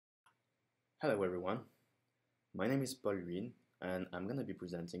Hello everyone, my name is Huynh and I'm going to be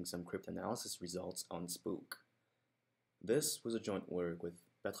presenting some cryptanalysis results on Spook. This was a joint work with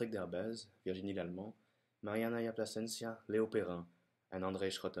Patrick Derbez, Virginie Lallemand, Naya-Plasencia, Perrin, and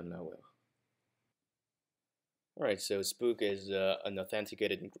André Schrottenloher. Alright, so Spook is an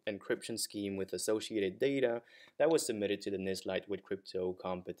authenticated encryption scheme with associated data that was submitted to the NIST Lightweight Crypto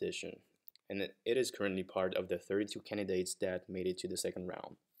competition, and it is currently part of the 32 candidates that made it to the second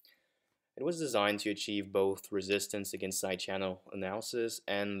round. It was designed to achieve both resistance against side channel analysis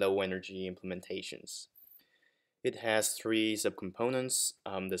and low energy implementations. It has three subcomponents: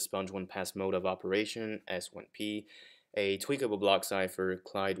 the sponge one-pass mode of operation, S1P, a tweakable block cipher,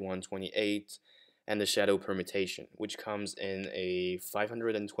 Clyde-128, and the shadow permutation, which comes in a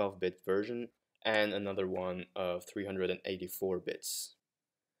 512-bit version and another one of 384 bits.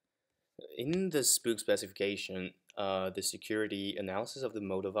 In the Spook specification, the security analysis of the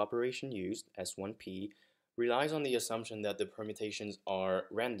mode of operation used, S1P, relies on the assumption that the permutations are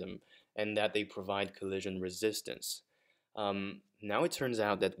random and that they provide collision resistance. Now it turns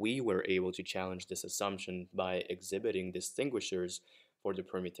out that we were able to challenge this assumption by exhibiting distinguishers for the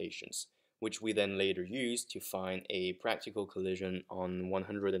permutations, which we then later used to find a practical collision on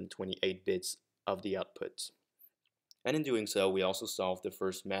 128 bits of the output. And in doing so, we also solved the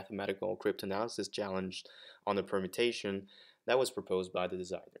first mathematical cryptanalysis challenge on the permutation that was proposed by the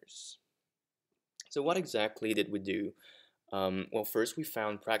designers. So what exactly did we do? Well, first we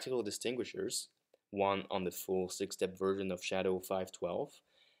found practical distinguishers, one on the full 6-step version of Shadow-512,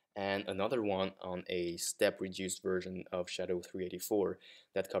 and another one on a step-reduced version of Shadow-384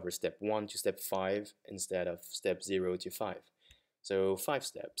 that covers step 1 to step 5 instead of step 0 to 5. So 5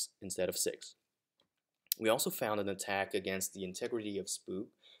 steps instead of 6. We also found an attack against the integrity of Spook,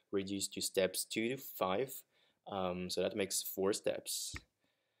 reduced to steps 2 to 5, so that makes 4 steps.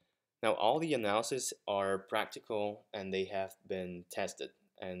 Now all the analyses are practical and they have been tested,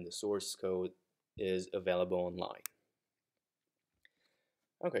 and the source code is available online.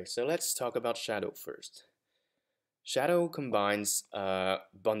 Okay, so let's talk about Shadow first. Shadow combines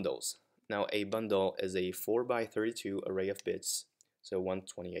bundles. Now a bundle is a 4x32 array of bits, so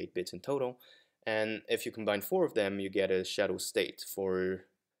 128 bits in total. And if you combine 4 of them, you get a shadow state for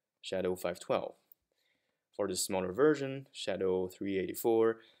Shadow-512. For the smaller version,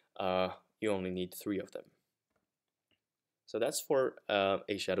 Shadow-384, you only need 3 of them. So that's for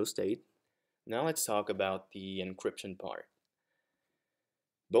a shadow state. Now let's talk about the encryption part.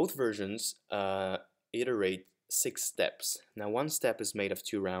 Both versions iterate 6 steps. Now one step is made of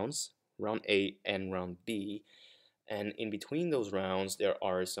 2 rounds, round A and round B. And in between those rounds, there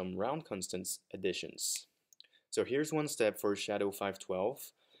are some round constants additions. So here's one step for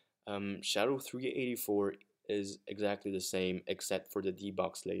Shadow-512. Shadow-384 is exactly the same except for the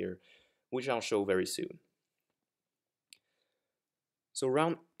D-box layer, which I'll show very soon. So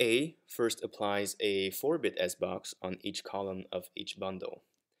round A first applies a 4-bit S-box on each column of each bundle.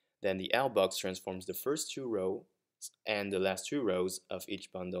 Then the L-box transforms the first 2 rows and the last 2 rows of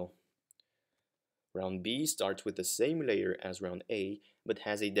each bundle. Round B starts with the same layer as round A, but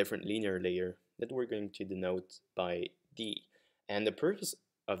has a different linear layer that we're going to denote by D. And the purpose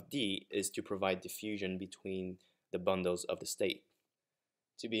of D is to provide diffusion between the bundles of the state.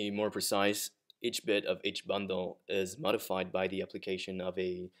 To be more precise, each bit of each bundle is modified by the application of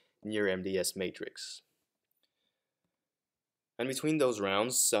a near MDS matrix. And between those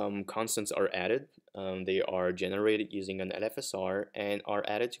rounds, some constants are added. They are generated using an LFSR and are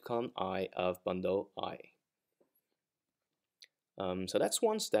added to column I of bundle I. So that's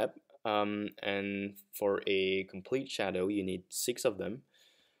one step, and for a complete shadow, you need 6 of them.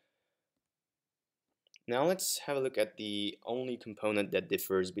 Now let's have a look at the only component that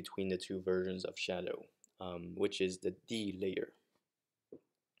differs between the 2 versions of Shadow, which is the D layer.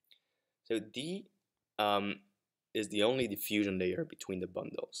 So D is the only diffusion layer between the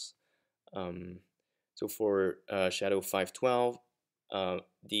bundles. So for Shadow-512,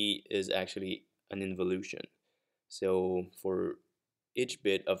 D is actually an involution. So for each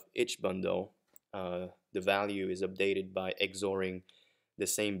bit of each bundle, the value is updated by XORing the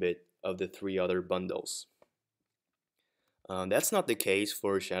same bit of the 3 other bundles. That's not the case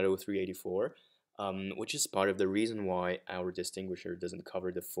for Shadow-384, which is part of the reason why our distinguisher doesn't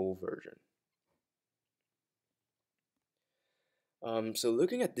cover the full version. So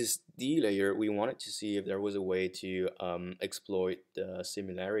looking at this D layer, we wanted to see if there was a way to exploit the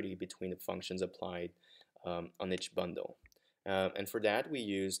similarity between the functions applied on each bundle. And for that, we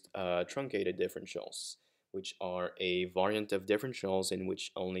used truncated differentials, which are a variant of differentials in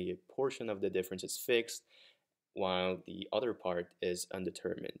which only a portion of the difference is fixed, while the other part is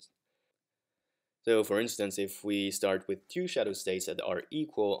undetermined. So for instance, if we start with two shadow states that are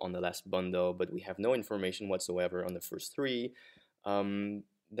equal on the last bundle, but we have no information whatsoever on the first three,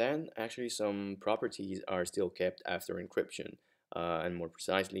 then actually some properties are still kept after encryption. And more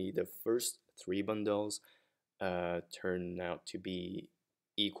precisely, the first three bundles turn out to be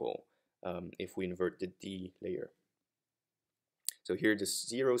equal if we invert the D layer. So here the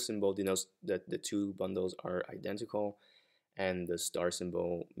 0 symbol denotes that the two bundles are identical, and the star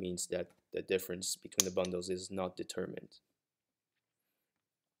symbol means that the difference between the bundles is not determined.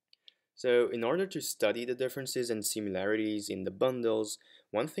 So in order to study the differences and similarities in the bundles,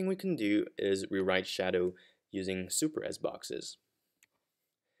 one thing we can do is rewrite shadow using super S boxes.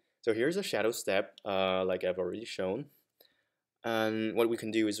 So here's a shadow step like I've already shown. And what we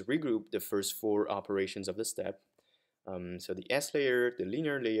can do is regroup the first four operations of the step. So the S layer, the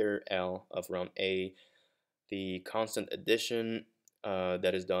linear layer L of round A, the constant addition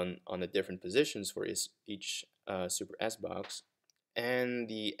that is done on the different positions for each super S box, and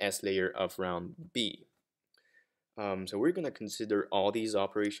the S layer of round B. So we're going to consider all these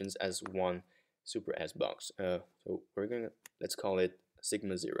operations as one super S box. So let's call it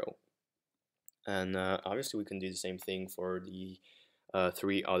sigma 0. And obviously we can do the same thing for the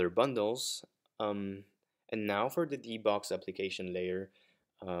three other bundles. And now for the D-box application layer,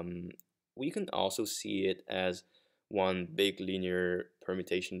 we can also see it as one big linear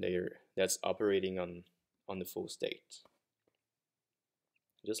permutation layer that's operating on the full state.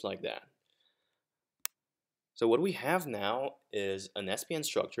 Just like that. So what we have now is an SPN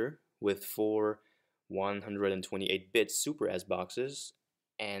structure with four 128-bit super S boxes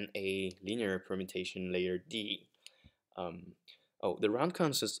and a linear permutation layer D. The round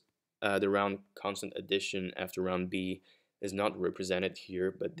constant addition after round B is not represented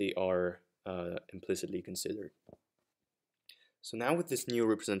here, but they are implicitly considered. So now with this new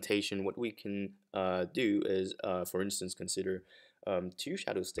representation, what we can do is, for instance, consider two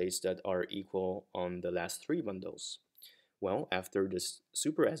shadow states that are equal on the last three bundles. Well, after this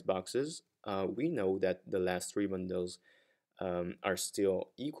super S boxes, we know that the last three bundles are still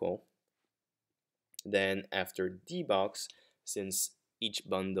equal. Then after D box, since each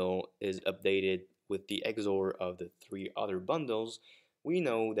bundle is updated with the XOR of the three other bundles, we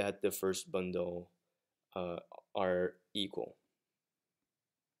know that the first bundle are equal.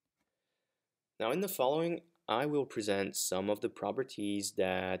 Now in the following, I will present some of the properties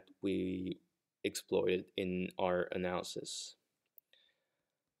that we exploited in our analysis.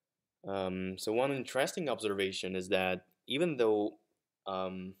 So one interesting observation is that even though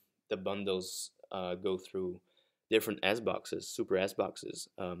the bundles go through different S boxes, super S boxes,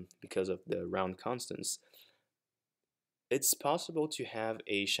 because of the round constants, it's possible to have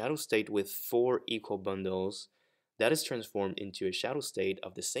a shadow state with four equal bundles that is transformed into a shadow state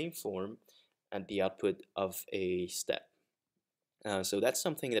of the same form at the output of a step. So that's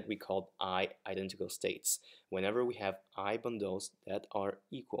something that we call I-identical states, whenever we have I bundles that are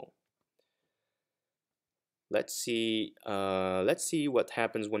equal. Let's see what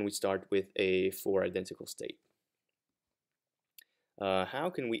happens when we start with a 4 identical state. How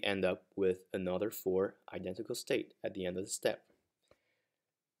can we end up with another 4 identical state at the end of the step?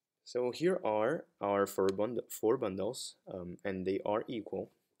 So here are our four bundles, and they are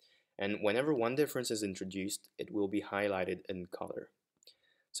equal. And whenever one difference is introduced, it will be highlighted in color.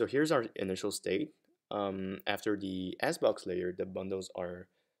 So here's our initial state. After the S-box layer, the bundles are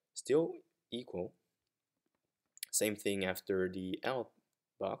still equal. Same thing after the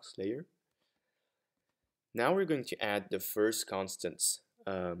L-box layer. Now we're going to add the first constants.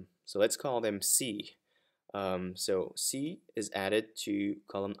 So let's call them C. So C is added to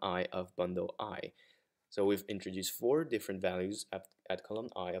column I of bundle I. So we've introduced 4 different values at column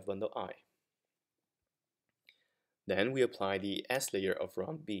I of bundle I. Then we apply the S layer of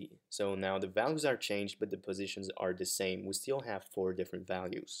round B. So now the values are changed, but the positions are the same. We still have 4 different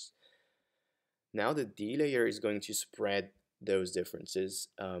values. Now the D layer is going to spread those differences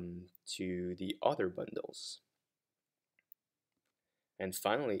to the other bundles. And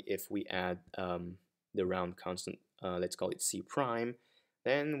finally, if we add the round constant, let's call it C prime,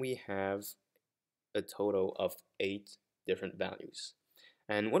 then we have a total of 8 different values.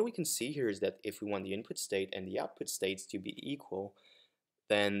 And what we can see here is that if we want the input state and the output states to be equal,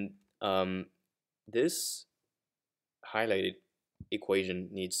 then this highlighted equation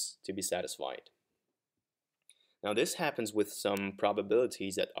needs to be satisfied. Now this happens with some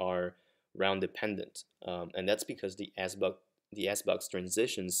probabilities that are round dependent, and that's because the S-box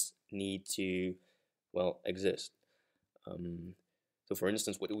transitions need to, well, exist. So for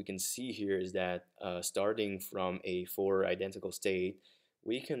instance, what we can see here is that starting from a 4 identical state,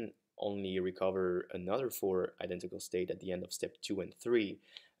 we can only recover another 4 identical states at the end of step 2 and 3,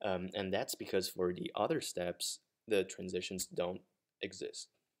 and that's because for the other steps, the transitions don't exist.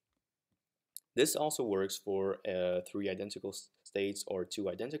 This also works for 3 identical states or 2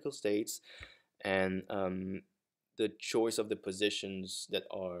 identical states, and the choice of the positions that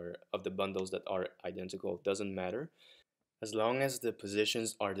are of the bundles that are identical doesn't matter. As long as the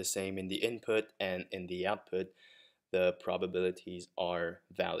positions are the same in the input and in the output, the probabilities are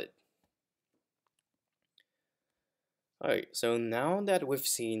valid. Alright, so now that we've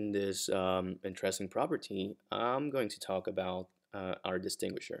seen this interesting property, I'm going to talk about our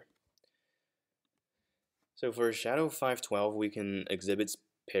distinguisher. So for Shadow-512, we can exhibit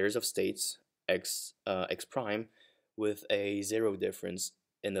pairs of states x prime with a 0 difference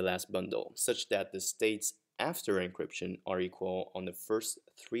in the last bundle, such that the states after encryption are equal on the first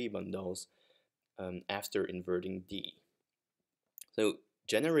 3 bundles after inverting D. So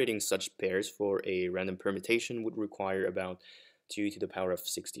generating such pairs for a random permutation would require about 2 to the power of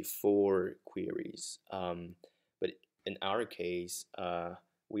 64 queries. But in our case,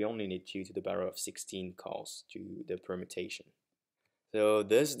 we only need 2 to the power of 16 calls to the permutation. So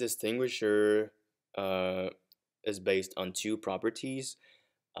this distinguisher is based on 2 properties.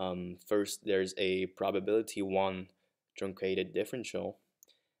 First, there's a probability 1 truncated differential,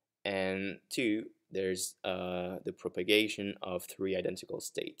 and 2, there's the propagation of 3 identical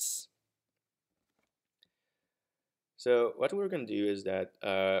states. So what we're going to do is that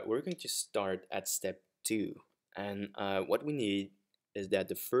we're going to start at step 2, and what we need is that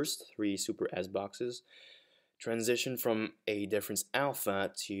the first 3 super S boxes transition from a difference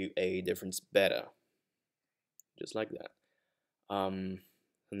alpha to a difference beta, just like that.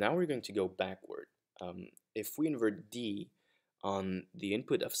 Now we're going to go backward. If we invert D on the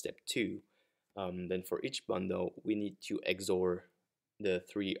input of step 2, then for each bundle we need to XOR the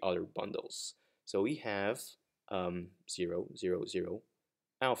 3 other bundles. So we have 0, 0, 0,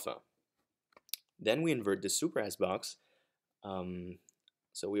 alpha. Then we invert the super S box.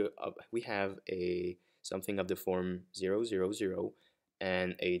 So we have something of the form 0, 0, 0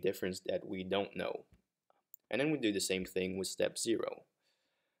 and a difference that we don't know. And then we do the same thing with step 0.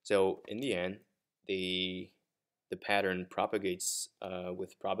 So in the end, the pattern propagates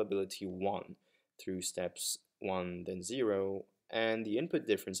with probability 1 through steps 1 then 0, and the input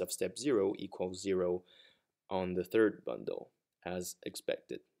difference of step 0 equals 0 on the 3rd bundle, as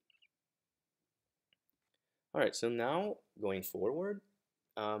expected. Alright, so now going forward,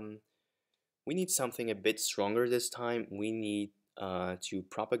 we need something a bit stronger this time. We need to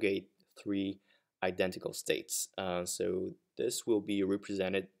propagate 3 identical states. So this will be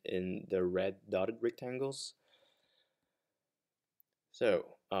represented in the red dotted rectangles.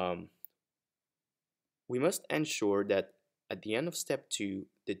 So we must ensure that at the end of step 2,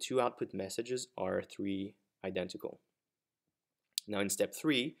 the 2 output messages are 3 identical. Now in step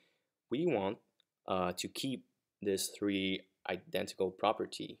 3, we want to keep this 3 identical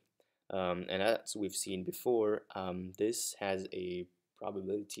property. And as we've seen before, this has a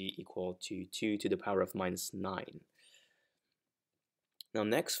probability equal to 2 to the power of minus 9. Now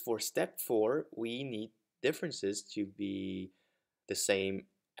next, for step 4, we need differences to be the same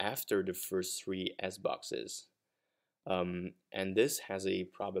after the first 3 S boxes. And this has a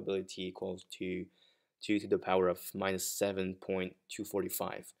probability equal to 2 to the power of minus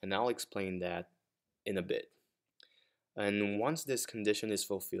 7.245. And I'll explain that in a bit. And once this condition is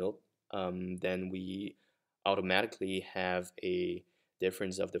fulfilled, then we automatically have a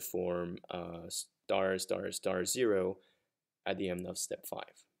difference of the form star star star 0 at the end of step 5.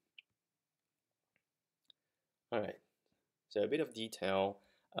 Alright, so a bit of detail.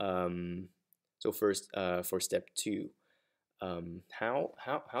 So first, for step 2,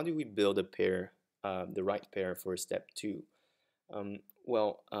 how do we build a pair, the right pair for step 2?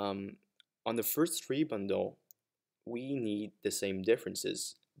 Well, on the first 3 bundle, we need the same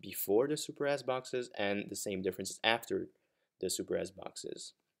differences before the super S boxes and the same differences after the super S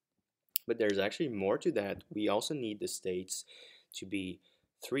boxes. But there's actually more to that. We also need the states to be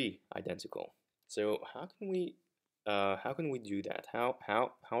 3 identical. So how can we do that? How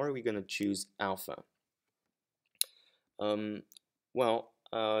are we going to choose alpha? Well,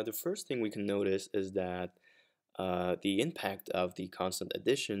 the first thing we can notice is that the impact of the constant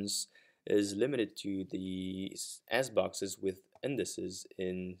additions is limited to the S boxes with indices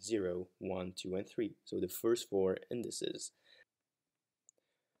in 0, 1, 2, and 3. So the first 4 indices.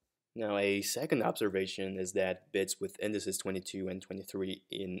 Now a second observation is that bits with indices 22 and 23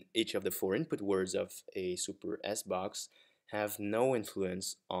 in each of the 4 input words of a super S box have no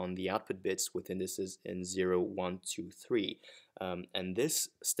influence on the output bits with indices in 0, 1, 2, 3. And this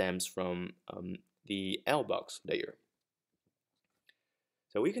stems from the L-box layer.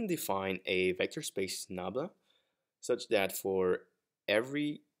 So we can define a vector space nabla such that for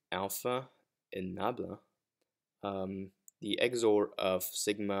every alpha in nabla, the XOR of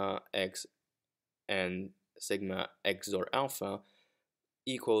sigma x and sigma XOR alpha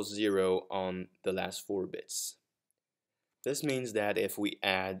equals 0 on the last 4 bits. This means that if we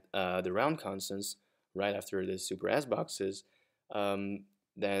add the round constants right after the super S boxes,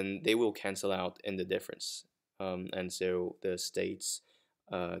 then they will cancel out in the difference. And so the states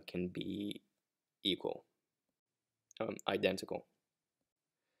can be equal, identical.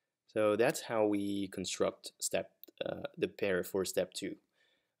 So that's how we construct the pair for step 2.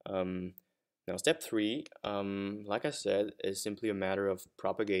 Now step 3, like I said, is simply a matter of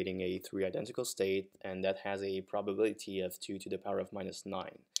propagating a 3 identical state, and that has a probability of 2 to the power of minus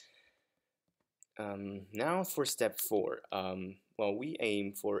 9. Now for step 4, well, we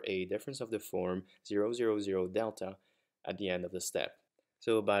aim for a difference of the form 0, 0, 0 delta at the end of the step.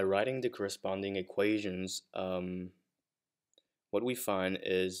 So by writing the corresponding equations, what we find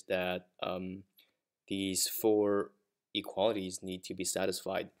is that these 4 equalities need to be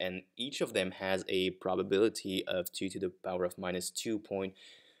satisfied, and each of them has a probability of 2 to the power of minus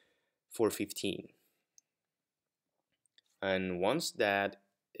 2.415. And once that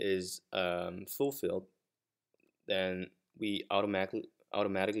is fulfilled, then we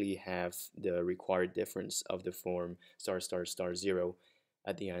automatically have the required difference of the form star star star 0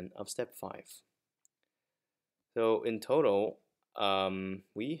 at the end of step 5. So in total,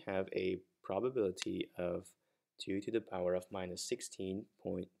 we have a probability of 2 to the power of minus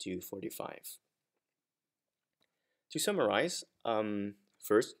 16.245. To summarize,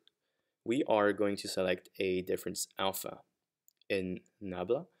 first, we are going to select a difference alpha in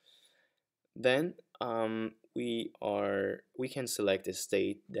nabla. Then we can select a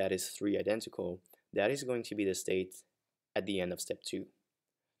state that is 3 identical. That is going to be the state at the end of step 2.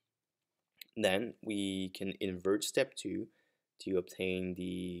 Then we can invert step 2 to obtain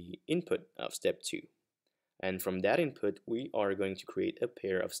the input of step 2. And from that input, we are going to create a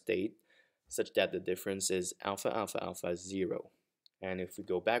pair of state such that the difference is alpha alpha alpha 0. And if we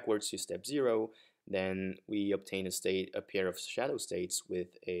go backwards to step 0, then we obtain a pair of shadow states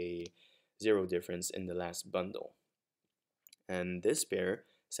with a 0 difference in the last bundle. And this pair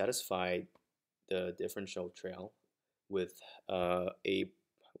satisfied the differential trail with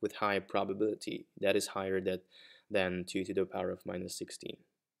high probability, that is higher than 2 to the power of minus 16.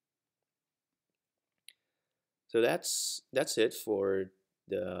 So that's it for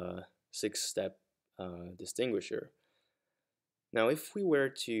the 6-step distinguisher. Now if we were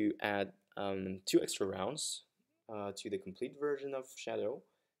to add 2 extra rounds to the complete version of Shadow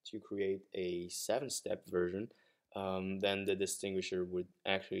to create a 7-step version, then the distinguisher would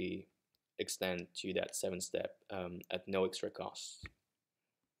actually extend to that 7-step at no extra cost.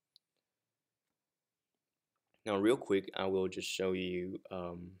 Now real quick, I will just show you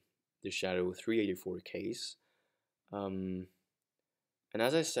the Shadow-384 case. And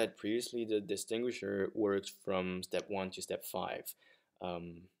as I said previously, the distinguisher works from step 1 to step 5.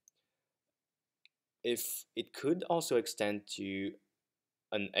 If it could also extend to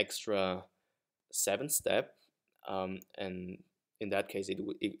an extra 7th step, and in that case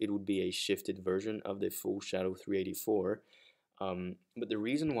it would be a shifted version of the full Shadow-384. But the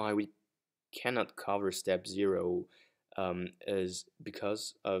reason why we cannot cover step 0 is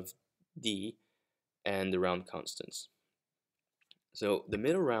because of D and the round constants. So the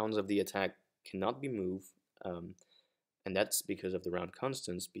middle rounds of the attack cannot be moved, and that's because of the round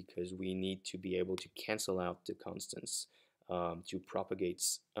constants, because we need to be able to cancel out the constants to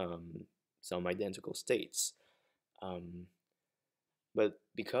propagate some identical states. But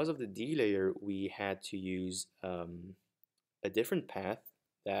because of the D layer, we had to use a different path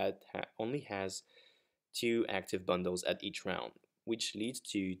that only has 2 active bundles at each round, which leads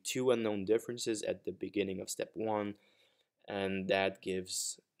to 2 unknown differences at the beginning of step 1, and that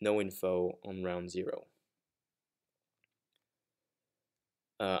gives no info on round 0.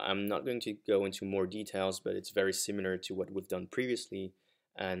 I'm not going to go into more details, but it's very similar to what we've done previously,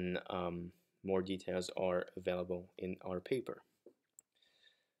 and more details are available in our paper.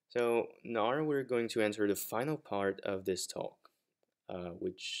 So now we're going to enter the final part of this talk,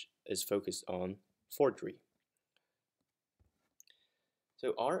 which is focused on forgery.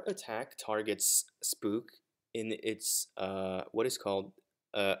 So our attack targets Spook in its what is called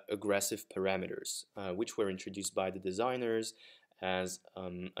aggressive parameters, which were introduced by the designers as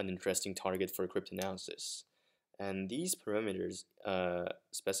an interesting target for cryptanalysis. And these parameters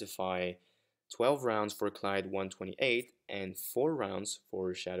specify 12 rounds for Clyde 128 and 4 rounds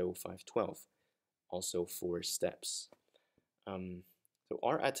for Shadow-512, also 4 steps. So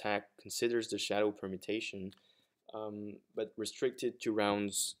our attack considers the shadow permutation, but restricted to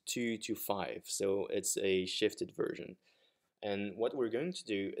rounds 2 to 5, so it's a shifted version. And what we're going to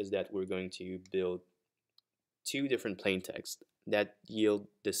do is that we're going to build 2 different plaintext that yield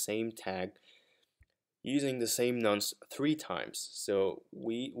the same tag using the same nonce 3 times. So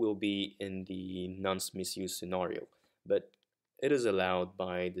we will be in the nonce misuse scenario, but it is allowed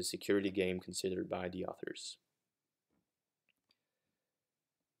by the security game considered by the authors.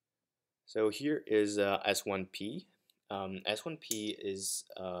 So here is S1P. S1P is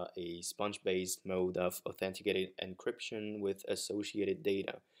a sponge-based mode of authenticated encryption with associated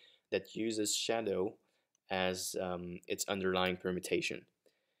data that uses shadow as its underlying permutation.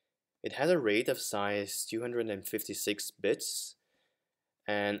 It has a rate of size 256 bits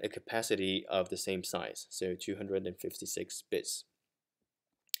and a capacity of the same size, so 256 bits.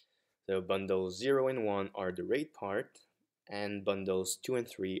 So bundles 0 and 1 are the rate part, and bundles 2 and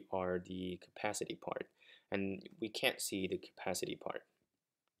 3 are the capacity part, and we can't see the capacity part.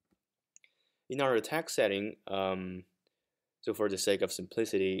 In our attack setting, so for the sake of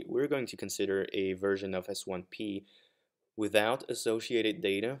simplicity, we're going to consider a version of S1P without associated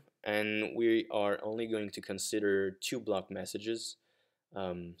data, and we are only going to consider 2 block messages,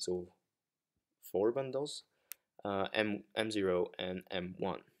 so 4 bundles, M0 and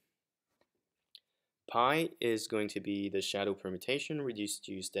M1. Pi is going to be the shadow permutation reduced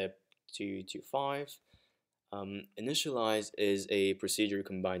to step 2 to 5. Initialize is a procedure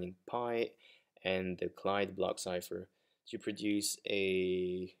combining pi and the Clyde block cipher to produce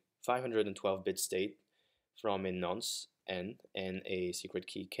a 512-bit state from a nonce n and a secret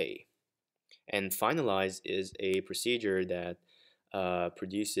key k. And finalize is a procedure that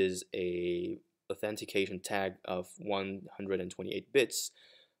produces a authentication tag of 128 bits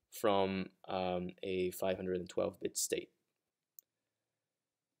from a 512-bit state.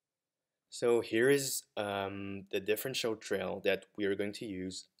 So here is the differential trail that we are going to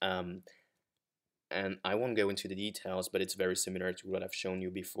use, and I won't go into the details, but it's very similar to what I've shown you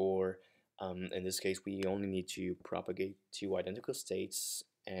before. In this case, we only need to propagate 2 identical states,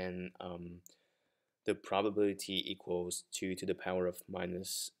 and the probability equals 2 to the power of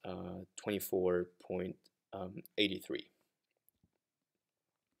minus 24.83.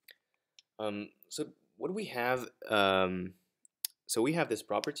 So what do we have? So we have this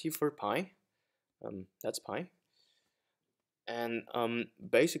property for pi. That's pi. And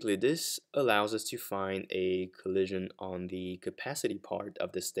basically this allows us to find a collision on the capacity part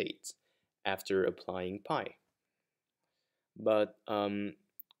of the state after applying pi. But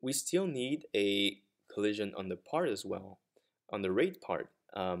we still need a collision on the part as well, on the rate part,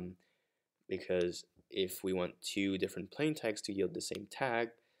 because if we want 2 different plaintext to yield the same tag,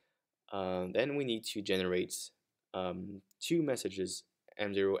 then we need to generate 2 messages,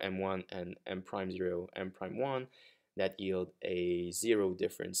 M0, M1, and M'0, M'1, that yield a 0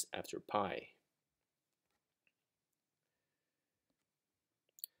 difference after pi.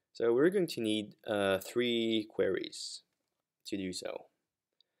 So we're going to need 3 queries to do so.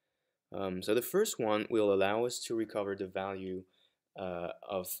 So the first one will allow us to recover the value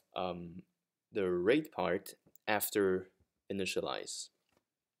of the rate part after initialize.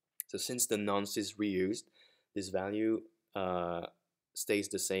 So since the nonce is reused, this value stays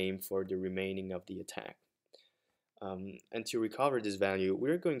the same for the remaining of the attack. And to recover this value,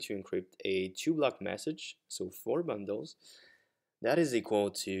 we're going to encrypt a 2-block message, so 4 bundles, that is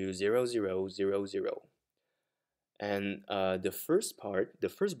equal to 0000. And the first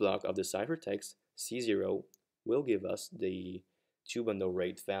block of the ciphertext, C0, will give us the 2-bundle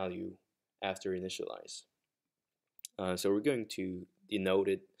rate value after initialize. So we're going to denote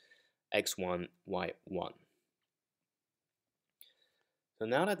it x1, y1. So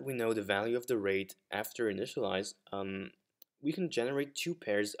now that we know the value of the rate after initialize, we can generate 2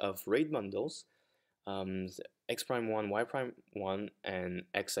 pairs of rate bundles, x'1, y'1, and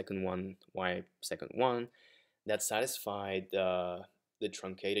x2, y2, that satisfy the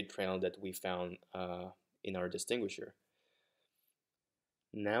truncated trail that we found in our distinguisher.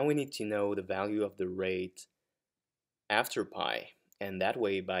 Now we need to know the value of the rate after pi, and that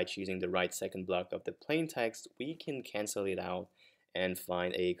way, by choosing the right second block of the plaintext, we can cancel it out and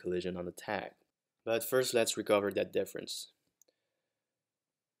find a collision on the tag. But first, let's recover that difference.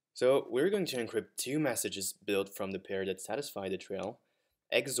 So we're going to encrypt 2 messages built from the pair that satisfy the trail,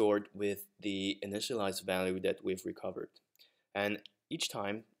 XORed with the initialized value that we've recovered. And each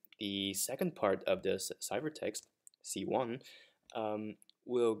time, the second part of the ciphertext C1, um,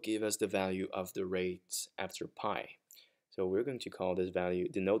 will give us the value of the rate after pi. So we're going to call this value,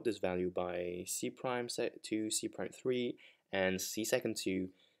 denote this value by C prime 2, C prime 3, and C second 2,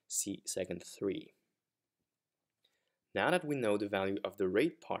 C second 3. Now that we know the value of the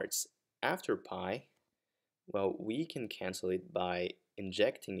rate parts after pi, well, we can cancel it by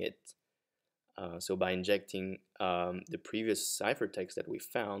injecting it. So by injecting the previous ciphertext that we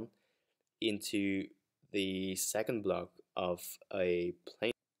found into the second block of a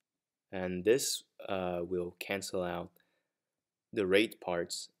plane, and this will cancel out the rate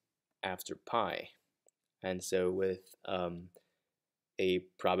parts after pi. And so with a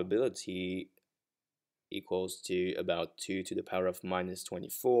probability equals to about 2 to the power of minus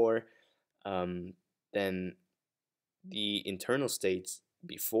 24, then the internal states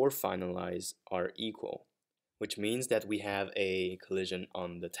before finalize are equal, which means that we have a collision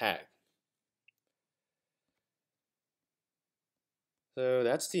on the tag. So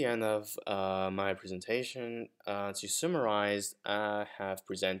that's the end of my presentation. To summarize, I have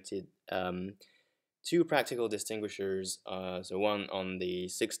presented two practical distinguishers, so one on the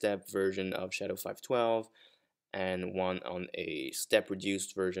 6-step version of Shadow-512 and one on a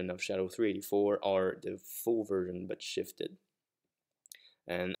step-reduced version of Shadow-384, or the full version but shifted.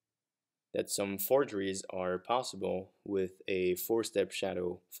 And that some forgeries are possible with a 4-step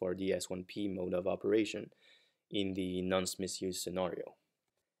shadow for the S1P mode of operation in the nonce misuse scenario.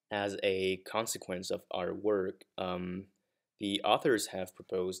 As a consequence of our work, the authors have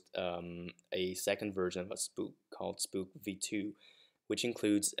proposed a second version of a spook called Spook V2, which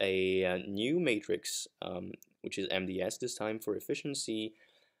includes a new matrix, which is MDS this time for efficiency.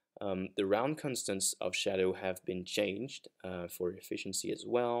 The round constants of shadow have been changed for efficiency as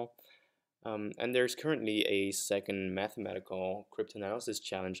well. And there's currently a second mathematical cryptanalysis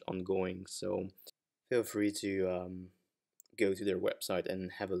challenge ongoing, so feel free to go to their website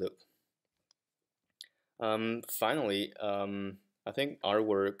and have a look. Finally, I think our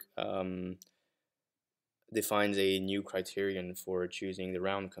work defines a new criterion for choosing the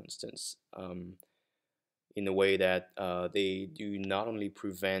round constants in a way that they do not only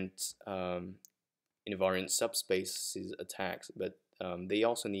prevent invariant subspaces attacks, but they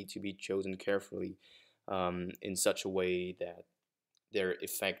also need to be chosen carefully in such a way that their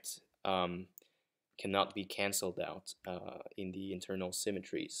effect cannot be cancelled out in the internal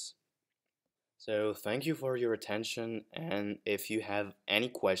symmetries. So thank you for your attention, and if you have any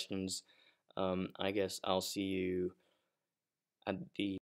questions, I guess I'll see you at the